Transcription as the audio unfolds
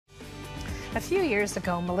A few years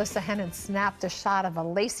ago, Melissa Hinnant snapped a shot of a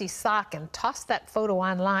lacy sock and tossed that photo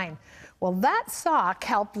online. Well, that sock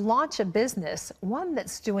helped launch a business, one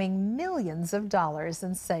that's doing millions of dollars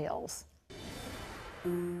in sales.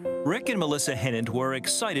 Rick and Melissa Hinnant were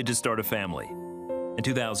excited to start a family. In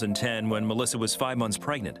 2010, when Melissa was 5 months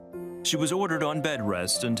pregnant, she was ordered on bed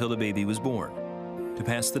rest until the baby was born. To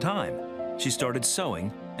pass the time, she started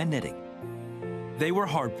sewing and knitting. They were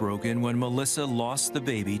heartbroken when Melissa lost the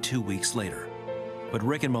baby 2 weeks later. But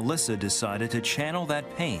Rick and Melissa decided to channel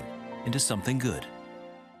that pain into something good.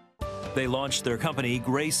 They launched their company,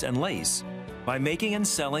 Grace and Lace, by making and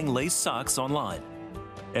selling lace socks online.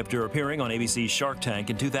 After appearing on ABC's Shark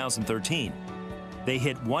Tank in 2013, they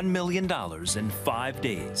hit $1 million in 5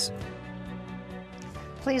 days.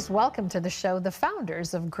 Please welcome to the show the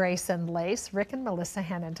founders of Grace and Lace, Rick and Melissa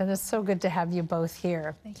Hinnant. And it's so good to have you both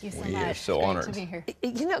here. Thank you so much. We are so honored to be here.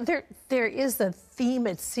 You know, there is a theme,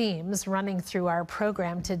 it seems, running through our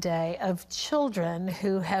program today of children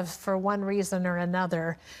who have, for one reason or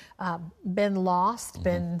another, been lost,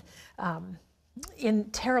 been in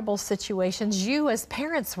terrible situations. You, as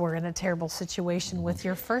parents, were in a terrible situation with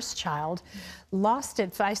your first child. Lost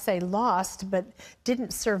it, I say lost, but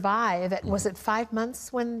didn't survive. Was it 5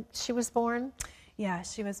 months when she was born? Yeah,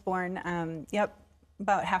 she was born,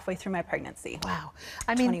 about halfway through my pregnancy. Wow.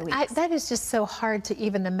 I mean, that is just so hard to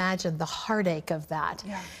even imagine the heartache of that.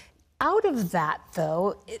 Yeah. Out of that,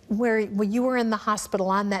 though, where you were in the hospital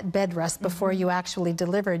on that bed rest before you actually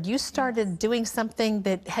delivered, you started doing something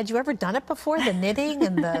that, had you ever done it before, the knitting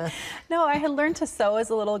and the... No, I had learned to sew as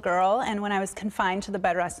a little girl, and when I was confined to the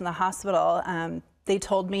bed rest in the hospital, they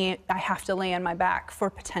told me I have to lay on my back for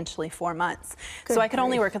potentially 4 months. So I could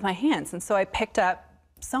only work with my hands, and so I picked up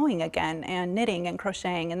sewing again and knitting and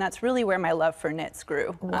crocheting, and that's really where my love for knits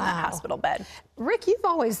grew on that hospital bed. Rick, you've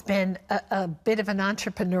always been a bit of an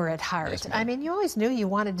entrepreneur at heart. Yes, I mean, you always knew you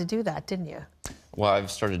wanted to do that, didn't you? Well,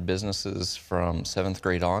 I've started businesses from 7th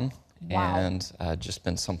grade on, Wow. and just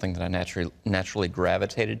been something that I naturally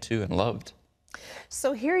gravitated to and loved.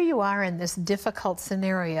 So here you are in this difficult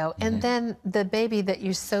scenario, and then the baby that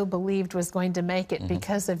you so believed was going to make it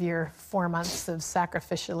because of your 4 months of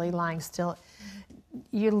sacrificially lying still,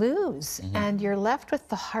 you lose, and you're left with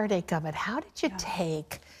the heartache of it. How did you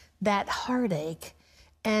take that heartache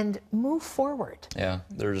and move forward? Yeah,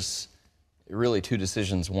 there's really 2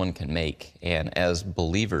 decisions one can make, and as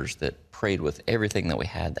believers that prayed with everything that we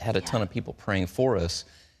had, that had a ton of people praying for us,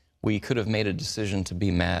 we could have made a decision to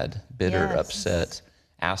be mad, bitter, upset,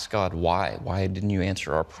 ask God why didn't you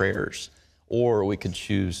answer our prayers? Or we could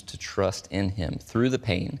choose to trust in Him through the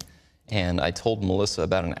pain. And I told Melissa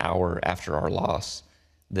about an hour after our loss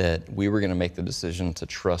that we were going to make the decision to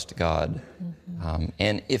trust God.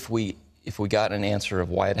 And if we got an answer of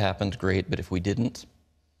why it happened, great. But if we didn't,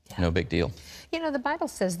 no big deal. You know, the Bible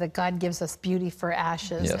says that God gives us beauty for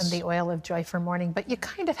ashes and the oil of joy for mourning, but you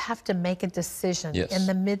kind of have to make a decision in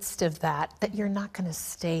the midst of that you're not going to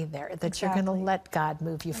stay there, that you're going to let God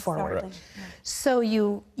move you forward. So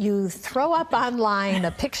you throw up online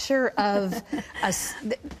a picture of,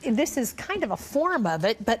 this is kind of a form of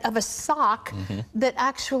it, but of a sock that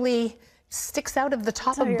actually sticks out of the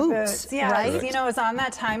top of boots, Yeah, right? You know, it was on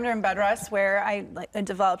that time during bed rest where I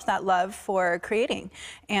developed that love for creating.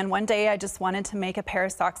 And one day I just wanted to make a pair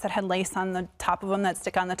of socks that had lace on the top of them that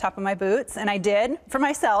stick on the top of my boots. And I did for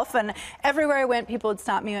myself. And everywhere I went, people would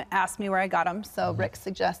stop me and ask me where I got them. So Rick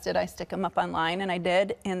suggested I stick them up online, and I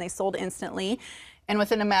did. And they sold instantly. And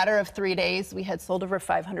within a matter of 3 days, we had sold over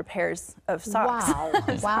 500 pairs of socks.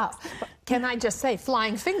 Wow, wow. Can I just say,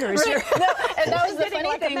 flying fingers. Right. No, and that was the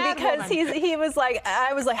funny thing, because he was like,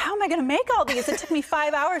 I was like, how am I going to make all these? It took me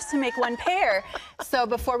 5 hours to make one pair. So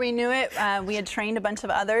before we knew it, we had trained a bunch of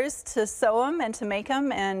others to sew them and to make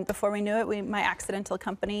them. And before we knew it, my accidental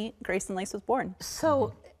company, Grace and Lace, was born.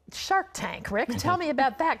 So, Shark Tank, Rick, tell me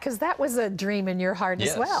about that, because that was a dream in your heart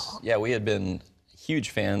as well. Yeah, we had been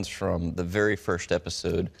huge fans from the very first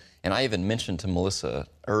episode, and I even mentioned to Melissa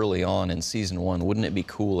early on in season 1, wouldn't it be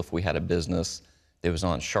cool if we had a business that was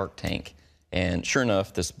on Shark Tank? And sure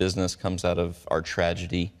enough, this business comes out of our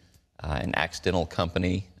tragedy, an accidental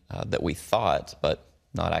company that we thought, but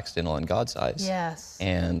not accidental in God's eyes. Yes.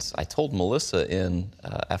 And I told Melissa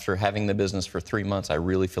after having the business for 3 months, I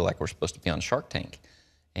really feel like we're supposed to be on Shark Tank.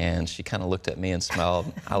 And she kind of looked at me and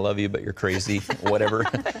smiled. I love you, but you're crazy. Whatever.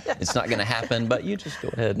 It's not going to happen. But you just go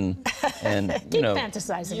ahead and you know,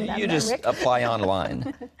 fantasizing about you that, just Rick. apply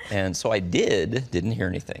online. And so I didn't hear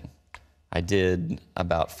anything. I did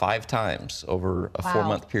about 5 times over a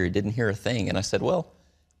 4-month period. Didn't hear a thing. And I said, well,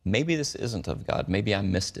 maybe this isn't of God. Maybe I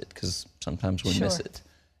missed it, because sometimes we miss it.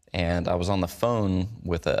 And I was on the phone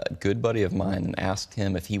with a good buddy of mine and asked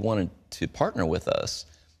him if he wanted to partner with us.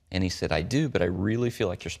 And he said, I do, but I really feel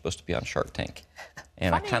like you're supposed to be on Shark Tank.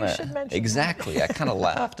 And Funny I kind of, exactly, I kind of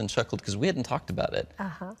laughed and chuckled because we hadn't talked about it.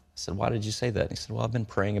 I said, why did you say that? And he said, well, I've been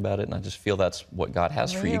praying about it and I just feel that's what God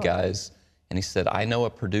has for you guys. And he said, I know a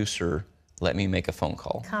producer, let me make a phone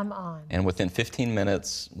call. Come on. And within 15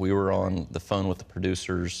 minutes, we were on the phone with the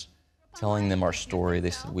producers, telling them our story. They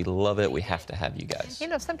said, we love it, we have to have you guys. You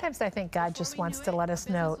know, sometimes I think God just wants to let us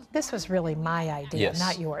know, this was really my idea,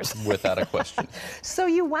 not yours. Without a question. So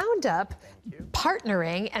you wound up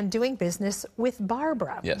partnering and doing business with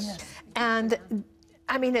Barbara. Yes. And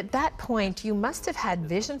I mean, at that point, you must have had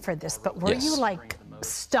vision for this, but were you like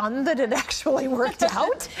stunned that it actually worked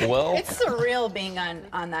out? Well, it's surreal being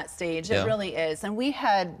on that stage. It really is. And we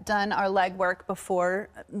had done our legwork before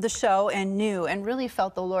the show and knew and really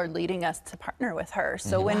felt the Lord leading us to partner with her.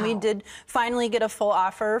 So when we did finally get a full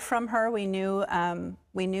offer from her, we knew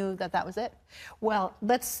that that was it. Well,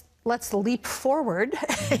 let's leap forward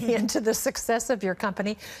into the success of your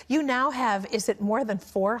company. You now have, is it more than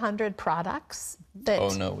 400 products? Oh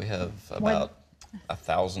no, we have about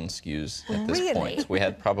 1,000 SKUs at this point. We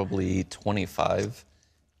had probably 25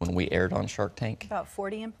 when we aired on Shark Tank. About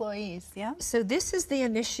 40 employees, yeah. So this is the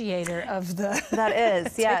initiator of the... That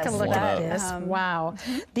is, yes. Take a look at this. Wow.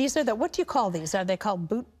 These are the, what do you call these? Are they called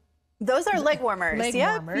boot? Those are leg warmers. Leg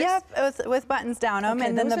warmers. Yep, with buttons down them. Okay,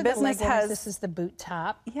 and then the business has... This is the boot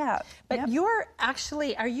top. Yeah. But you're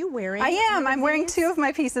actually, are you wearing... I am. I'm wearing two of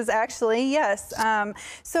my pieces, actually, yes.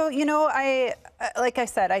 So, you know, like I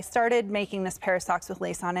said, I started making this pair of socks with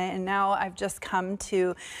lace on it, and now I've just come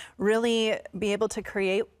to really be able to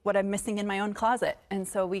create what I'm missing in my own closet. And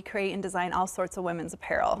so we create and design all sorts of women's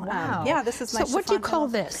apparel. Wow. Yeah, this is my So what do you call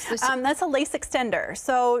this? That's a lace extender.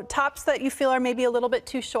 So tops that you feel are maybe a little bit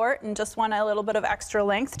too short and just want a little bit of extra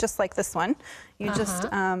length, just like this one. You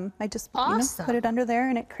just, I just put it under there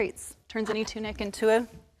and it turns any tunic into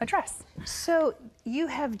a dress. So you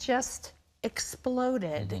have just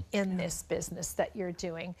exploded in this business that you're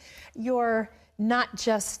doing. You're not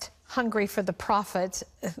just hungry for the profit,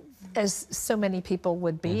 as so many people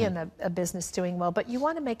would be in a business doing well, but you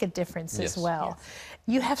want to make a difference as well.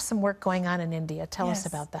 You have some work going on in India. Tell us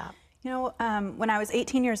about that. You know, when I was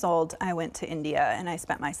 18 years old, I went to India and I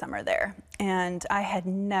spent my summer there. And I had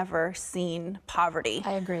never seen poverty.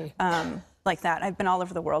 I agree. Like that. I've been all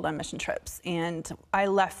over the world on mission trips. And I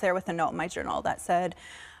left there with a note in my journal that said,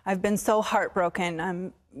 I've been so heartbroken.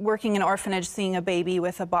 I'm working in an orphanage, seeing a baby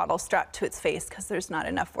with a bottle strapped to its face because there's not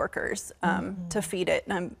enough workers to feed it.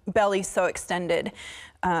 And belly's so extended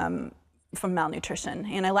from malnutrition.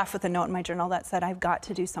 And I left with a note in my journal that said, I've got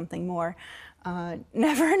to do something more.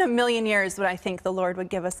 Never in a million years would I think the Lord would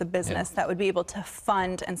give us a business that would be able to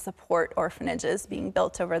fund and support orphanages being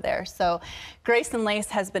built over there. So Grace and Lace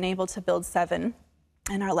has been able to build 7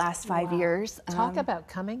 in our last 5 years. Talk about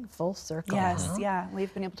coming full circle. Yes, yeah.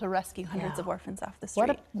 We've been able to rescue hundreds of orphans off the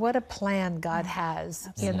street. What a plan God has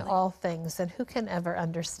in all things, and who can ever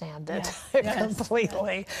understand it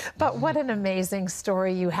completely. But what an amazing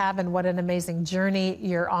story you have, and what an amazing journey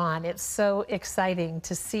you're on. It's so exciting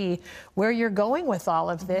to see where you're going with all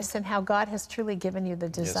of this and how God has truly given you the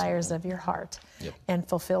desires of your heart and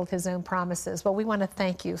fulfilled his own promises. Well, we want to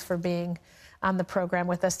thank you for being on the program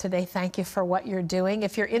with us today. Thank you for what you're doing.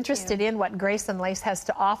 If you're interested in what Grace and Lace has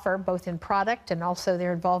to offer, both in product and also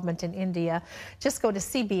their involvement in India, just go to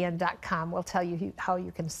cbn.com. We'll tell you how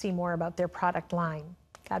you can see more about their product line.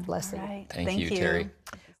 God bless you. Right. Thank you, Terry.